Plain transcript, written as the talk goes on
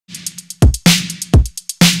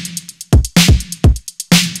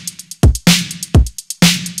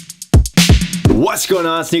What's going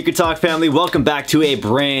on, Sneaker Talk family? Welcome back to a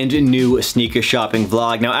brand new sneaker shopping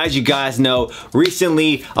vlog. Now, as you guys know,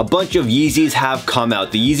 recently a bunch of Yeezys have come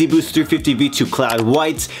out. The Yeezy Boost 350 V2 Cloud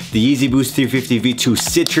Whites, the Yeezy Boost 350 V2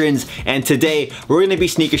 Citrins, and today we're gonna be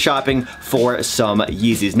sneaker shopping for some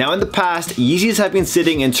Yeezys. Now, in the past, Yeezys have been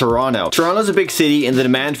sitting in Toronto. Toronto's a big city and the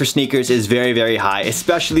demand for sneakers is very, very high,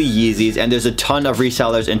 especially Yeezys, and there's a ton of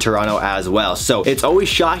resellers in Toronto as well. So it's always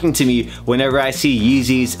shocking to me whenever I see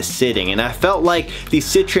Yeezys sitting, and I felt like the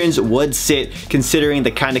Citrins would sit considering the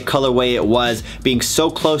kind of colorway it was, being so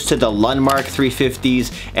close to the Lundmark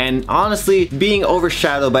 350s, and honestly being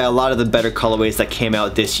overshadowed by a lot of the better colorways that came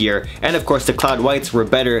out this year. And of course the Cloud Whites were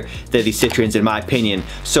better than the Citrins in my opinion.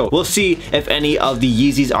 So we'll see if any of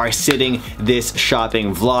the Yeezys are sitting this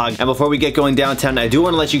shopping vlog. And before we get going downtown, I do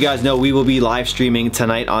want to let you guys know we will be live streaming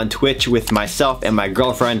tonight on Twitch with myself and my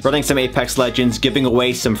girlfriend, running some Apex Legends, giving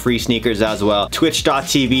away some free sneakers as well.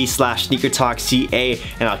 Twitch.tv/SneakerTalkCA,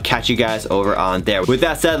 and I'll catch you guys over on there. With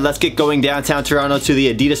that said, let's get going downtown Toronto to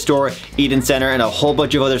the Adidas store, Eden Center, and a whole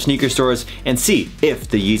bunch of other sneaker stores and see if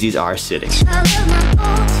the Yeezys are sitting.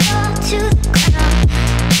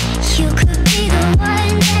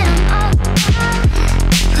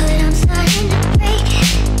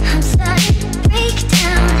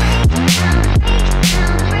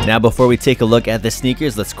 Now, before we take a look at the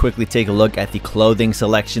sneakers, let's quickly take a look at the clothing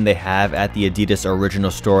selection they have at the Adidas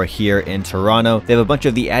original store here in Toronto. They have a bunch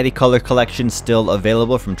of the Adi color collection still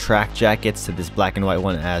available, from track jackets to this black and white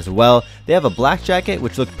one as well. They have a black jacket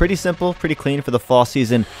which looked pretty simple, pretty clean for the fall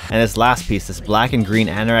season, and this last piece, this black and green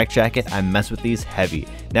anorak jacket, I mess with these heavy.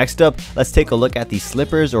 Next up, let's take a look at the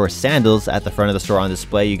slippers or sandals at the front of the store on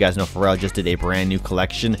display. You guys know Pharrell just did a brand new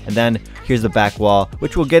collection. And then here's the back wall,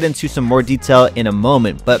 which we'll get into some more detail in a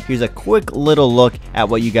moment, but here's a quick little look at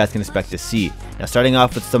what you guys can expect to see. Now, starting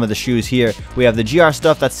off with some of the shoes here, we have the GR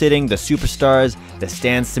stuff that's sitting, the Superstars, the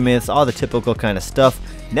Stan Smiths, all the typical kind of stuff.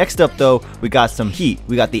 Next up though, we got some heat.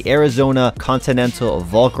 We got the Arizona Continental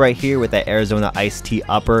Volk right here with that Arizona Iced Tea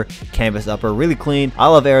upper, canvas upper, really clean. I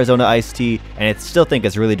love Arizona Iced Tea, and I still think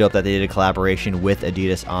it's really dope that they did a collaboration with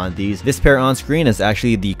Adidas on these. This pair on screen is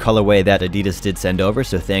actually the colorway that Adidas did send over,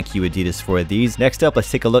 so thank you Adidas for these. Next up, let's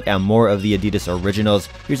take a look at more of the Adidas originals.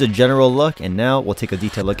 Here's a general look, and now we'll take a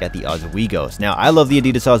detailed look at the Oswegos. Now, I love the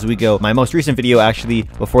Adidas Oswego. My most recent video, actually,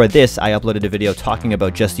 before this, I uploaded a video talking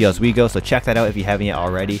about just the Oswego, so check that out if you haven't yet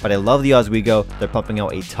already. But I love the Oswego. They're pumping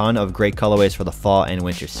out a ton of great colorways for the fall and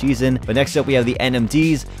winter season. But next up, we have the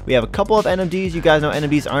NMDs. We have a couple of NMDs. You guys know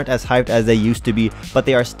NMDs aren't as hyped as they used to be, but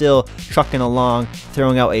they are still trucking along,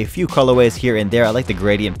 throwing out a few colorways here and there. I like the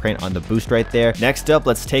gradient print on the Boost right there. Next up,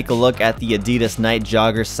 let's take a look at the Adidas Night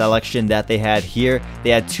Jogger selection that they had here.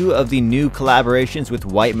 They had two of the new collaborations with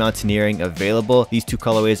White Mountaineering available. These two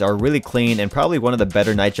colorways are really clean and probably one of the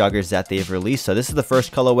better night joggers that they've released. So this is the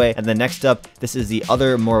first colorway, and then next up, this is the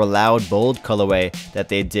other more loud, bold colorway that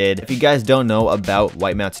they did. If you guys don't know about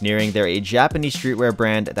White Mountaineering, they're a Japanese streetwear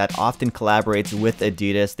brand that often collaborates with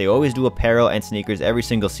Adidas. They always do apparel and sneakers every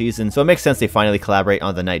single season, so it makes sense they finally collaborate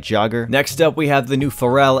on the night jogger. Next up, we have the new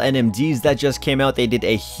Pharrell NMDs that just came out. They did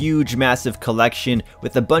a huge, massive collection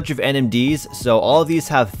with a bunch of NMDs. So all of these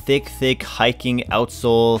have thick hiking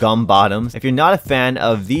outsole gum bottoms. If you're not a fan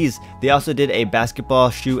of these, they also did a basketball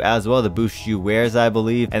shoe as well, the Boost shoe wears, I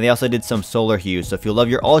believe, and they also did some solar hues. So if you love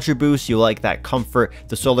your Ultra Boost, you like that comfort,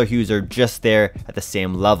 the solar hues are just there at the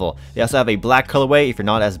same level. They also have a black colorway if you're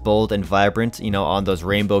not as bold and vibrant, you know, on those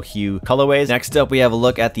rainbow hue colorways. Next up, we have a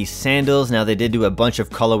look at the sandals. Now, they did do a bunch of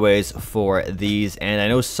colorways for these, and I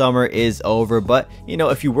know summer is over, but you know,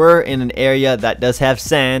 if you were in an area that does have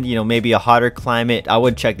sand, you know, maybe a hotter climate, I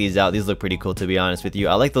would check these out. These look pretty cool, to be honest with you.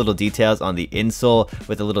 I like the little details on the insole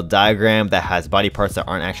with a little diagram that has body parts that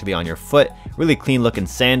aren't actually on your foot. Really clean looking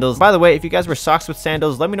sandals. By the way, if you guys wear socks with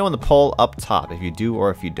sandals, let me know in the poll up top if you do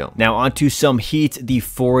or if you don't. Now onto some heat, the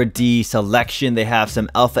 4D selection. They have some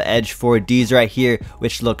Alpha Edge 4Ds right here,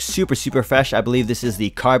 which look super fresh. I believe this is the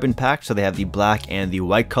carbon pack, so they have the black and the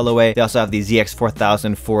white colorway. They also have the ZX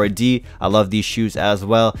 4000 4D. I love these shoes as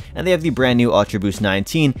well. And they have the brand new Ultra Boost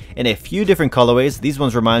 19 in a few different colorways. These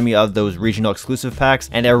ones remind me of those regional exclusive packs,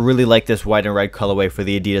 and I really like this white and red colorway for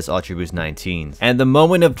the Adidas Ultra Boost 19s. And the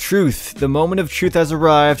moment of truth has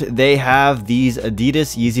arrived. They have these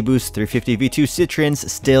Adidas Yeezy Boost 350 V2 Citrins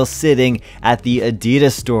still sitting at the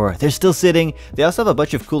Adidas store. They're still sitting. They also have a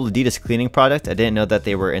bunch of cool Adidas cleaning products. I didn't know that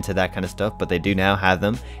they were into that kind of stuff, but they do now have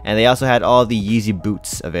them. And they also had all the Yeezy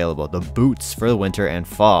boots available, the boots for the winter and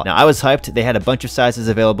fall. Now, I was hyped. They had a bunch of sizes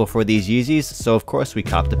available for these Yeezys, so of course we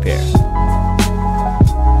copped a pair.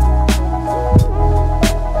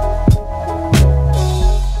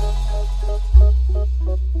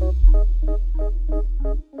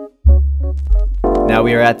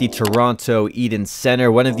 are at the Toronto Eden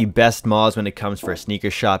Center, one of the best malls when it comes for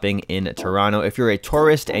sneaker shopping in Toronto. If you're a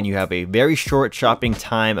tourist and you have a very short shopping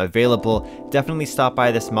time available, definitely stop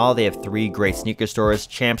by this mall. They have 3 great sneaker stores: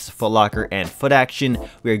 Champs, Foot Locker, and Foot Action.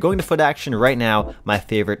 We are going to Foot Action right now, my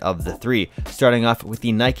favorite of the 3. Starting off with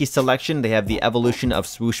the Nike selection, they have the Evolution of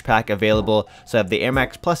Swoosh Pack available. So I have the Air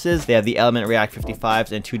Max Pluses, they have the Element React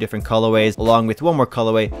 55s in 2 different colorways, along with one more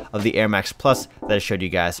colorway of the Air Max Plus that I showed you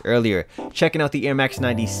guys earlier. Checking out the Air Max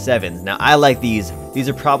 97s. Now I like these. These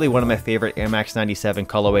are probably one of my favorite Air Max 97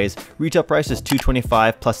 colorways. Retail price is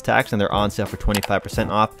 $225 plus tax, and they're on sale for 25%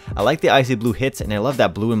 off. I like the icy blue hits, and I love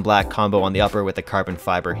that blue and black combo on the upper with the carbon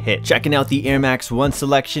fiber hit. Checking out the Air Max 1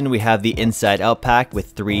 selection, we have the Inside Out pack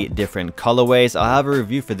with 3 different colorways. I'll have a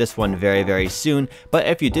review for this one very soon, but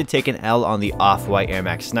if you did take an L on the Off-White Air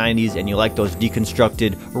Max 90s and you like those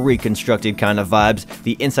deconstructed, reconstructed kind of vibes,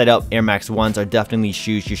 the Inside Out Air Max 1s are definitely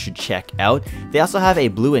shoes you should check out. They also have a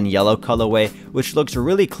blue and yellow colorway, which looks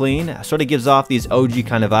really clean, sort of gives off these OG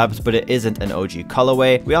kind of vibes, but it isn't an OG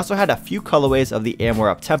colorway. We also had a few colorways of the Air More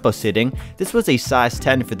Up Tempo sitting. This was a size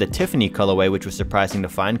 10 for the Tiffany colorway, which was surprising to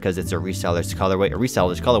find because it's a reseller's colorway,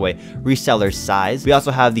 reseller's size. We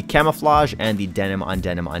also have the camouflage and the denim on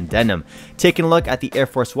denim on denim. Taking a look at the Air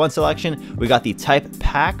Force 1 selection, we got the Type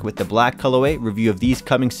pack with the black colorway. Review of these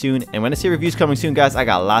coming soon, and when I say reviews coming soon, guys, I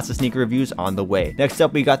got lots of sneaker reviews on the way. Next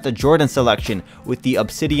up, we got the Jordan selection with the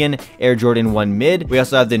Obsidian Air Jordan 1 Mid. We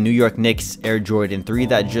also have the New York Knicks Air Jordan 3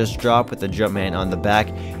 that just dropped with the Jumpman on the back,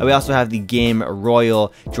 and we also have the Game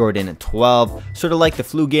Royal Jordan 12, sort of like the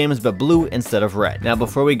Flu Games but blue instead of red. Now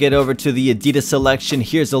before we get over to the Adidas selection,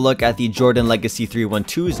 here's a look at the Jordan Legacy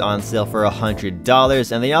 312s on sale for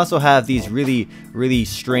 $100, and they also have these really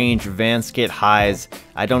strange Van Skate highs.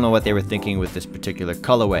 I don't know what they were thinking with this particular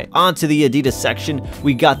colorway. On to the Adidas section,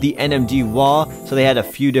 we got the NMD Wall, so they had a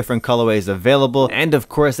few different colorways available, and of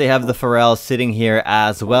course they have the Pharrell sitting here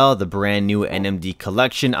as well, the brand new NMD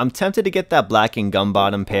collection. I'm tempted to get that black and gum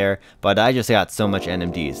bottom pair, but I just got so much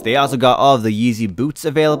NMDs. They also got all of the Yeezy boots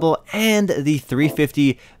available and the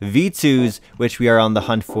 350 V2s, which we are on the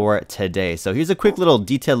hunt for today. So here's a quick little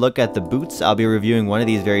detailed look at the boots. I'll be reviewing one of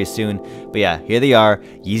these very soon, but yeah, here they are.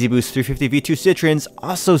 Yeezy Boost 350 V2 Citrins,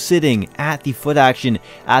 also sitting at the Foot Action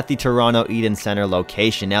at the Toronto Eden Center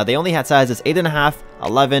location. Now they only had sizes 8.5,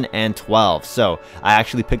 11, and 12, so I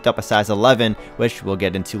actually picked up a size 11, which we'll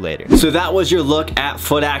get into later. So that was your look at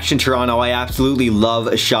Foot Action Toronto. I absolutely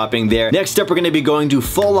love shopping there. Next up, we're going to be going to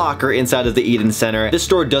Foot Locker inside of the Eden Center. This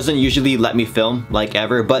store doesn't usually let me film like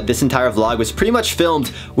ever, but this entire vlog was pretty much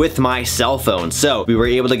filmed with my cell phone, so we were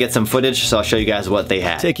able to get some footage, so I'll show you guys what they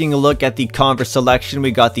had. Taking a look at the Converse selection, we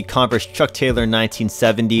got the Converse Chuck Taylor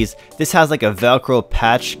 1970s. This has like a Velcro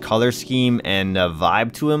patch color scheme and a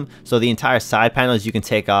vibe to them, so the entire side panels you can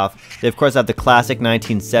take off. They of course have the classic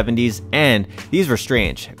 1970s, and these were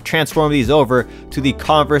strange. Transform these over to the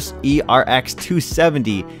Converse ERX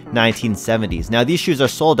 270 1970s. Now these shoes are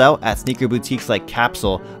sold out at sneaker boutiques like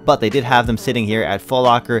Capsule, but they did have them sitting here at Foot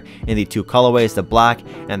Locker in the 2 colorways, the black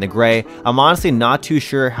and the gray. I'm honestly not too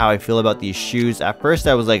sure how I feel about these shoes. At first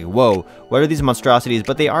I was like, whoa, what are these monstrosities?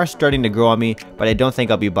 But they are starting to grow on me, but I don't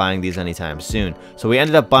think I'll be buying these anytime soon. So we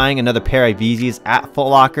ended up buying another pair of Yeezys at Foot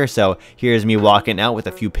Locker, so here's me walking out with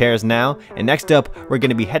a few pairs now. And next up, we're going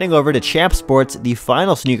to be heading over to Champ Sports, the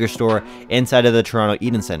final sneaker store inside of the Toronto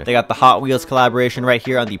Eden Center. They got the Hot Wheels collaboration right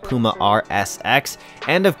here on the Puma RSX,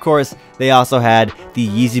 and of course they also had the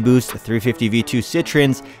Yeezy Boost 350 V2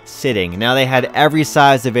 Citrins sitting. Now they had every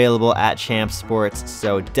size available at Champ Sports,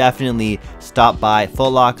 so definitely stop by Foot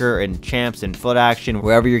Locker and Champs and Foot Action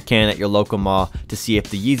wherever you can at your local mall to see if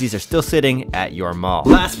the Yeezys are still sitting at your mall.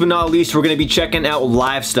 Last but not least, we're going to be checking out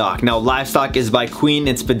Livestock. Now Livestock is by Queen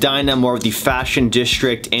and Spadina, more of the fashion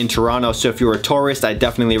district in Toronto, so if you're a tourist, I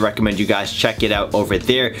definitely recommend you guys check it out over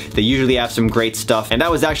there. They usually have some great stuff, and I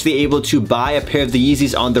was actually able to buy a pair of the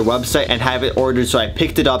Yeezys on their website and have it ordered, so I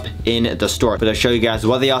picked it up in the store. But I'll show you guys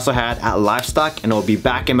what they also had at Livestock, and I'll be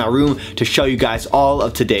back in my room to show you guys all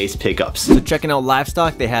of today's pickups. So checking out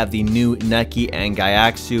Livestock, they have the new Nike and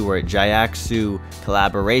Jiaxu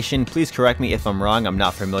collaboration. Please correct me if I'm wrong. I'm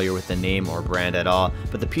not familiar with the name or brand at all,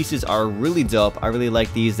 but the pieces are really dope. I really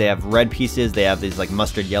like these. They have red pieces. They have these like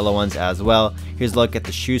mustard yellow ones as well. Here's a look at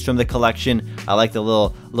the shoes from the collection. I like the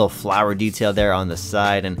little little flower detail there on the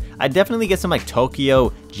side, and I definitely get some like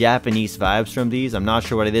Tokyo Japanese vibes from these. I'm not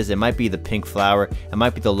sure what it is. It might be the pink flower, it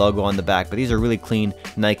might be the logo on the back, but these are really clean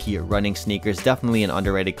Nike running sneakers. Definitely an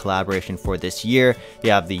underrated collaboration for this year. They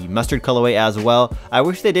have the mustard colorway as well. I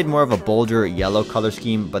wish they did more of a bolder yellow color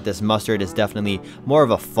scheme, but this mustard is definitely more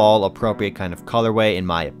of a fall appropriate kind of colorway in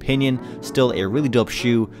my opinion. Still a really dope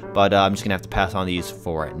shoe, but I'm just gonna have to pass on these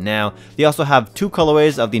for right now. They also have two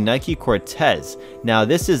colorways of the Nike Cortez. Now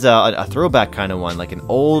this is a throwback kind of one, like an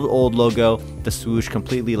old logo, the swoosh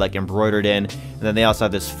completely like embroidered in, and then they also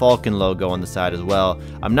have this falcon logo on the side as well.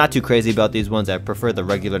 I'm not too crazy about these ones. I prefer the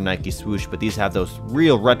regular Nike swoosh, but these have those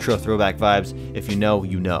real retro throwback vibes. If you know,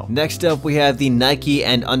 you know. Next up, we have the Nike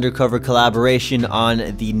and Undercover collaboration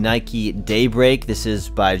on the Nike Daybreak. This is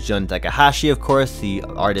by Jun Takahashi, of course, the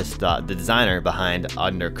artist, the designer behind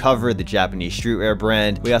Undercover, the Japanese streetwear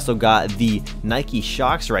brand. We also got the Nike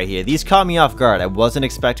Shocks right here. These caught me off guard. I wasn't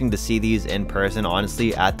expecting to see these in person,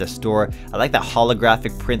 honestly, at the store. I like that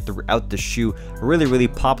holographic print throughout the shoe. Really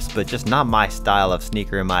pops, but just not my style of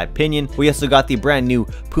sneaker in my opinion. We also got the brand new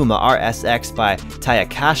Puma RSX by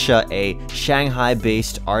Tayakasha, a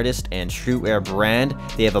Shanghai-based artist and streetwear brand.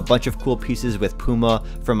 They have a bunch of cool pieces with Puma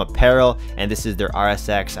from apparel, and this is their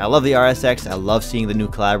RSX. I love the RSX. I love seeing the new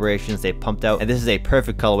collaborations they pumped out, and this is a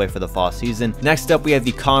perfect colorway for the fall season. Next up, we have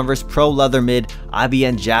the Converse Pro Leather Mid Abby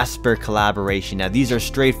and Jasper collaboration. Now these are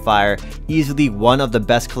straight fire, easily one of the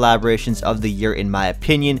best collaborations of the year in my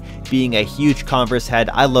opinion. Being a huge Converse head,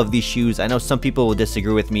 I love these shoes. I know some people will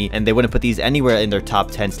disagree with me and they wouldn't put these anywhere in their top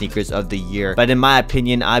 10 sneakers of the year, but in my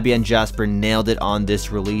opinion, Abby and Jasper nailed it on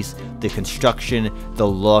this release. The construction, the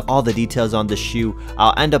look, all the details on the shoe.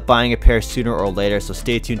 I'll end up buying a pair sooner or later, so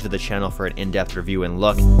stay tuned to the channel for an in-depth review and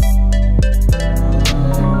look.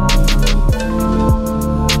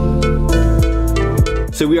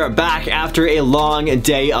 So we are back after a long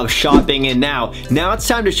day of shopping, and now it's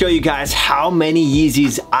time to show you guys how many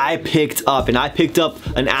Yeezys I picked up, and I picked up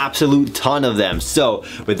an absolute ton of them. So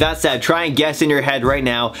with that said, try and guess in your head right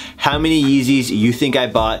now how many Yeezys you think I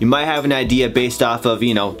bought. You might have an idea based off of,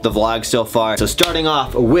 you know, the vlog so far. So starting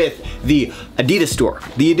off with the Adidas store.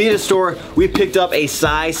 The Adidas store, we picked up a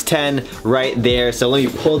size 10 right there. So let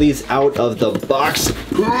me pull these out of the box.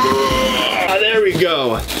 There we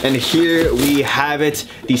go. And here we have it.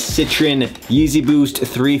 The Citrin Yeezy Boost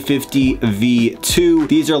 350 V2.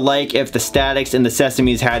 These are like if the Statics and the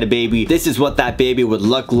Sesames had a baby. This is what that baby would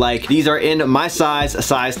look like. These are in my size, a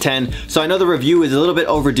size 10. So I know the review is a little bit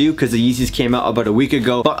overdue because the Yeezys came out about a week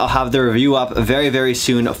ago, but I'll have the review up very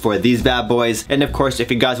soon for these bad boys. And of course,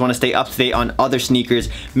 if you guys want to stay up to date on other sneakers,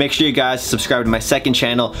 make sure you guys subscribe to my second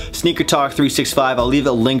channel, SneakerTalk 365. I'll leave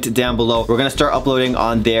it linked down below. We're gonna start uploading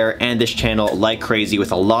on there and this channel like crazy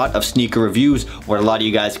with a lot of sneaker reviews, what a lot of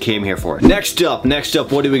you guys came here for. Next up,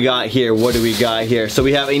 what do we got here? So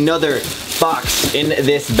we have another box in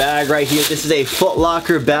this bag right here. This is a Foot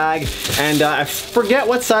Locker bag, and I forget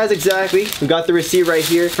what size exactly. We got the receipt right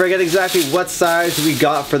here. Forget exactly what size we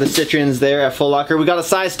got for the Citrins there at Foot Locker. We got a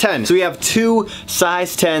size 10. So we have two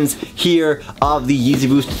size 10s here of the Yeezy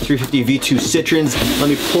Boost 350 V2 Citrins. Let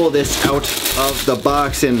me pull this out of the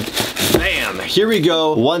box and bam, here we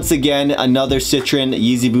go. Once again, another Citrin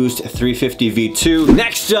Yeezy Boost 350 V2.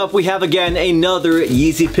 Next up, we have again another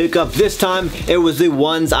Yeezy pickup. This time, it was the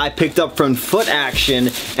ones I picked up from Foot Action,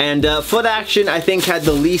 and Foot Action I think had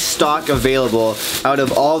the least stock available out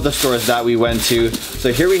of all the stores that we went to.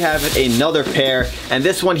 So here we have it, another pair, and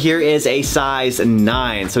this one here is a size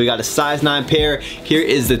 9. So we got a size 9 pair. Here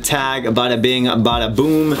is the tag, bada bing, bada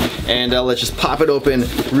boom, and let's just pop it open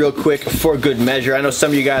real quick for good measure. I know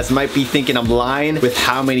some of you guys might be thinking I'm lying with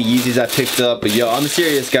how many Yeezys I picked up, but yo, I'm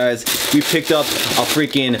serious guys. We picked up a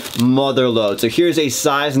freaking mother load. So here's a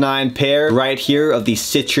size 9 pair right here of the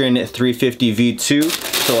Citrin 350 V2.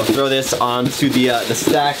 So I'll throw this onto the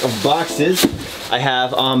stack of boxes I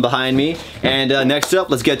have on behind me. And next up,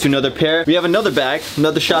 let's get to another pair. We have another bag,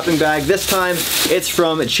 another shopping bag. This time, it's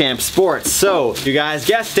from Champ Sports. So, you guys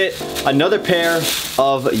guessed it, another pair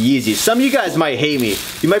of Yeezys. Some of you guys might hate me.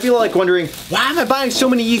 You might be like wondering, why am I buying so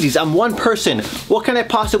many Yeezys? I'm one person. What can I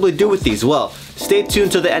possibly do with these? Well, stay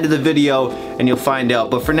tuned to the end of the video and you'll find out.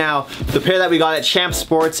 But for now, the pair that we got at Champ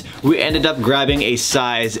Sports, we ended up grabbing a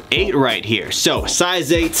size 8 right here. So,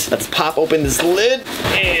 size 8. Let's pop open this lid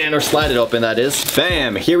or slide it open, that is.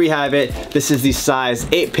 Bam, here we have it. This is the size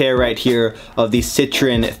 8 pair right here of the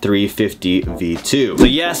Citrin 350 V2. So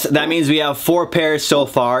yes, that means we have 4 pairs so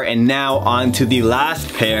far, and now on to the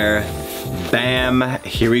last pair. bam,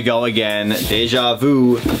 here we go again, deja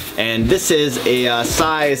vu. And this is a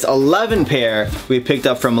size 11 pair we picked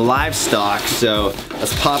up from Livestock. So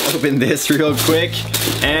let's pop open this real quick,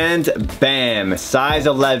 and bam, size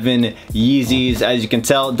 11 Yeezys. As you can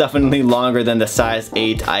tell, definitely longer than the size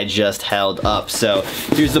 8 I just held up. So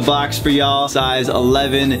here's the box for y'all. Size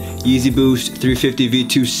 11 Yeezy Boost 350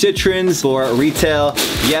 V2 Citrins for retail.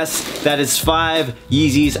 Yes, that is 5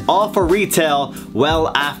 Yeezys, all for retail,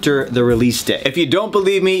 well after the release date. If you don't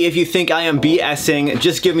believe me, if you think I am BSing,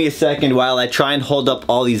 just give me a second while I try and hold up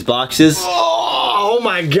all these boxes. Oh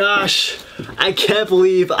my gosh, I can't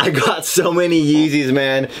believe I got so many Yeezys,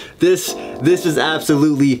 man. This is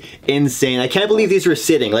absolutely insane. I can't believe these were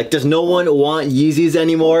sitting. Like, does no one want Yeezys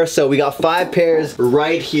anymore? So we got 5 pairs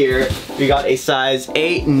right here. We got a size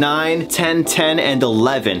 8, 9, 10, 10, and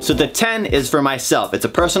 11. So the 10 is for myself. It's a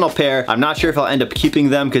personal pair. I'm not sure if I'll end up keeping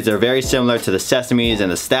them because they're very similar to the Sesames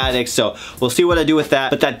and the Statics. So we'll see what I do with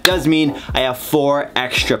that. But that does mean I have 4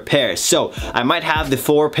 extra pairs. So I might have the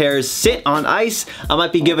 4 pairs sit on ice. I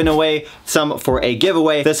might be giving away some for a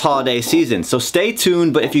giveaway this holiday season. So stay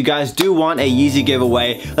tuned. But if you guys do want a Yeezy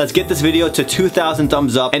giveaway, let's get this video to 2,000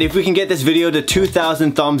 thumbs up. And if we can get this video to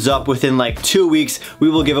 2,000 thumbs up within like 2 weeks, we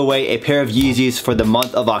will give away a pair of Yeezys for the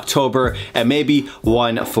month of October and maybe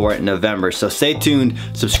one for November. So stay tuned,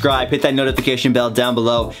 subscribe, hit that notification bell down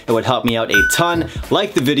below. It would help me out a ton.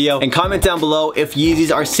 Like the video and comment down below if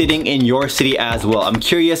Yeezys are sitting in your city as well. I'm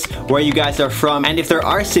curious where you guys are from and if there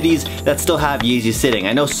are cities that still have Yeezys sitting.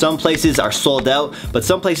 I know some places are sold out, but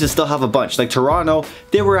some places still have a bunch. Like Toronto,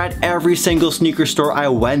 they were at every single sneaker store I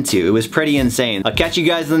went to. It was pretty insane. I'll catch you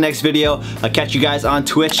guys in the next video. I'll catch you guys on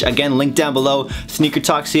Twitch. Again, link down below.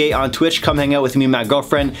 SneakerTalk CA on Twitch. Come hang out with me and my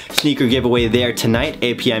girlfriend. Sneaker giveaway there tonight,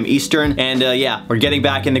 8 p.m. Eastern. And yeah, we're getting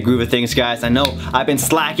back in the groove of things, guys. I know I've been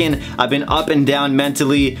slacking. I've been up and down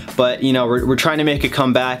mentally, but you know, we're trying to make a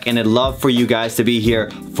comeback, and I'd love for you guys to be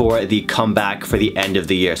here for the comeback for the end of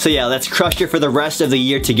the year. So yeah, let's crush it for the rest of the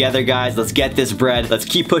year together, guys. Let's get this bread. Let's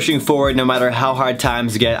keep pushing forward no matter how hard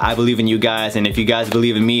times get. I believe in you guys, and if you guys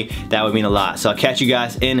believe in me, that would mean a lot. So I'll catch you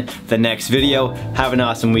guys in the next video. Have an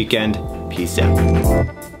awesome weekend. Peace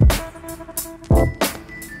out.